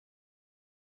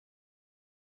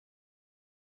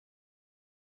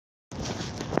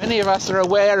Many of us are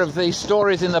aware of the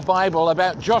stories in the Bible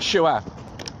about Joshua,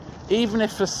 even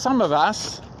if for some of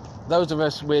us, those of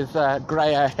us with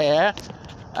greyer hair,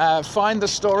 find the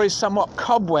stories somewhat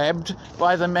cobwebbed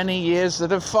by the many years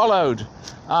that have followed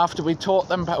after we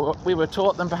were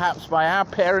taught them perhaps by our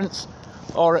parents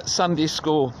or at Sunday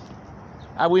school.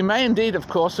 We may indeed, of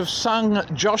course, have sung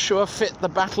Joshua fit the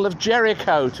Battle of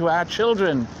Jericho to our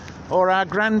children or our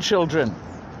grandchildren.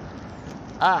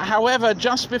 However,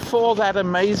 just before that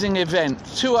amazing event,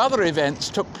 two other events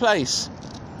took place.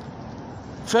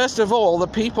 First of all, the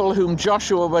people whom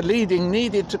Joshua were leading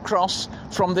needed to cross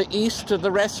from the east to the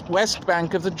west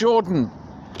bank of the Jordan,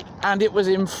 and it was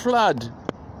in flood.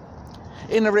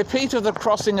 In a repeat of the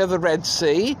crossing of the Red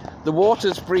Sea, the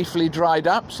waters briefly dried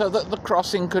up so that the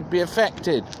crossing could be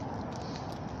effected.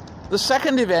 The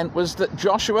second event was that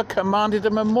Joshua commanded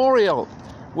a memorial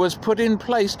was put in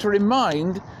place to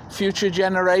remind future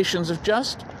generations of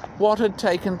just what had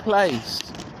taken place.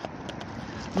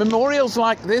 Memorials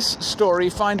like this story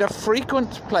find a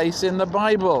frequent place in the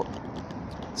Bible,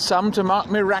 some to mark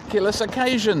miraculous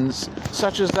occasions,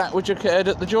 such as that which occurred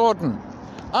at the Jordan.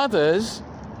 Others,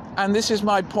 and this is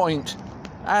my point,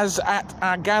 as at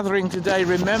our gathering today,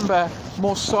 remember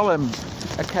more solemn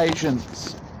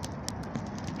occasions.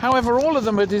 However, all of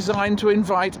them are designed to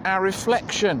invite our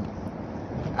reflection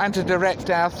and to direct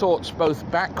our thoughts both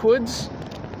backwards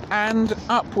and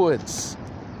upwards.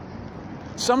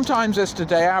 Sometimes, as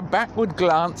today, our backward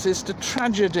glance is to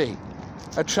tragedy,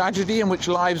 a tragedy in which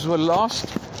lives were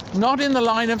lost, not in the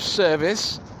line of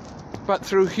service, but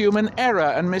through human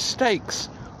error and mistakes,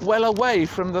 well away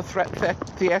from the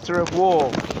theatre of war.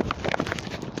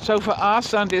 So for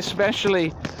us, and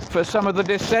especially for some of the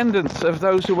descendants of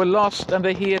those who were lost and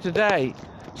are here today,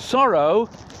 sorrow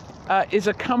is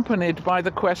accompanied by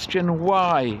the question,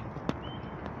 why?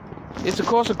 It's of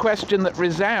course a question that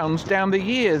resounds down the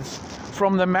years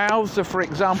from the mouths of, for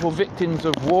example, victims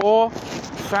of war,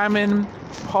 famine,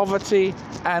 poverty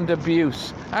and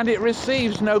abuse, and it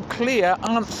receives no clear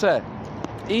answer,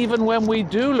 even when we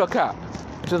do look up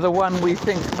to the one we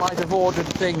think might have ordered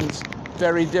things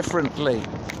very differently.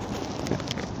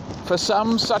 For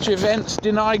some, such events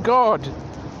deny God,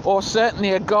 or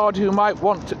certainly a God who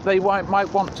they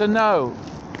might want to know.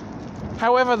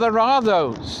 However, there are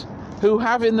those who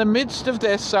have, in the midst of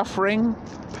their suffering,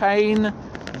 pain,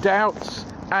 doubts,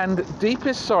 and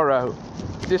deepest sorrow,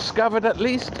 discovered at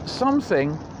least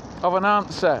something of an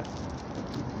answer.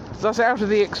 Thus, out of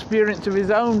the experience of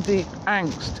his own deep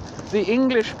angst, the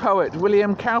English poet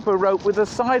William Cowper wrote with a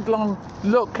sidelong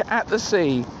look at the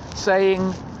sea,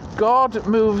 saying, "God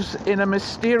moves in a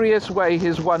mysterious way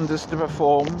his wonders to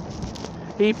perform.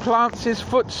 He plants his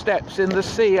footsteps in the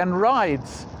sea and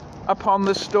rides upon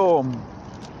the storm.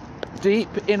 Deep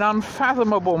in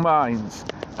unfathomable minds,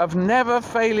 of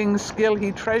never-failing skill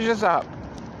he treasures up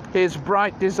his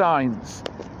bright designs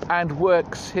and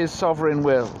works his sovereign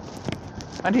will."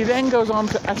 And he then goes on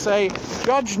to say,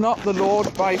 "Judge not the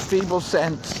Lord by feeble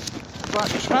sense, but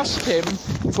trust him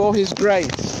for his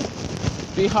grace.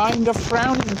 Behind a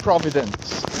frowning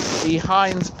providence, he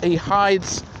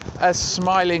hides a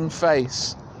smiling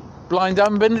face. Blind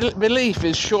unbelief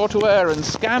is sure to err and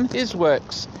scan his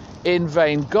works in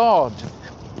vain. God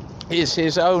is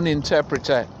his own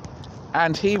interpreter,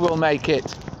 and he will make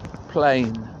it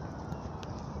plain."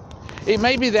 It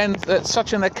may be then that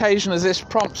such an occasion as this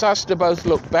prompts us to both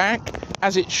look back,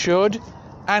 as it should,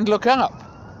 and look up,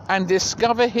 and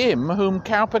discover him whom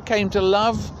Cowper came to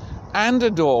love and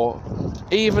adore,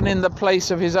 even in the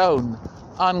place of his own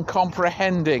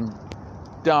uncomprehending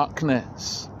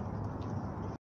darkness.